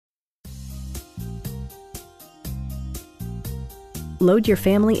Load your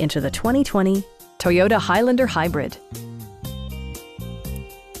family into the 2020 Toyota Highlander Hybrid.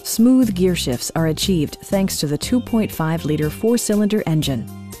 Smooth gear shifts are achieved thanks to the 2.5-liter four-cylinder engine,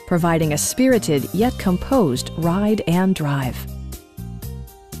 providing a spirited yet composed ride and drive.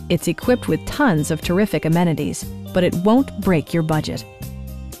 It's equipped with tons of terrific amenities, but it won't break your budget.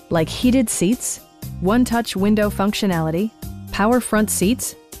 Like heated seats, one-touch window functionality, power front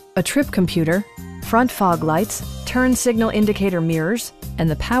seats, a trip computer, front fog lights, turn signal indicator mirrors, and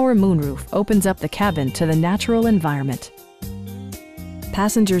the power moonroof opens up the cabin to the natural environment.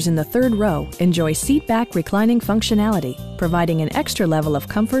 Passengers in the third row enjoy seat-back reclining functionality, providing an extra level of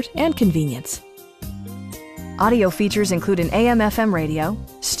comfort and convenience. Audio features include an AM/FM radio,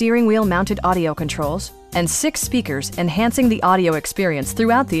 steering wheel mounted audio controls, and 6 speakers enhancing the audio experience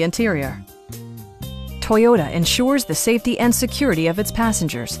throughout the interior. Toyota ensures the safety and security of its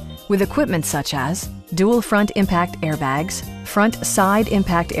passengers with equipment such as dual front impact airbags, front side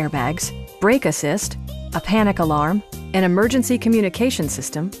impact airbags, brake assist, a panic alarm, an emergency communication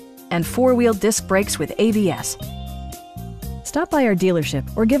system, and 4-wheel disc brakes with ABS. Stop by our dealership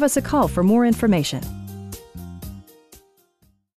or give us a call for more information.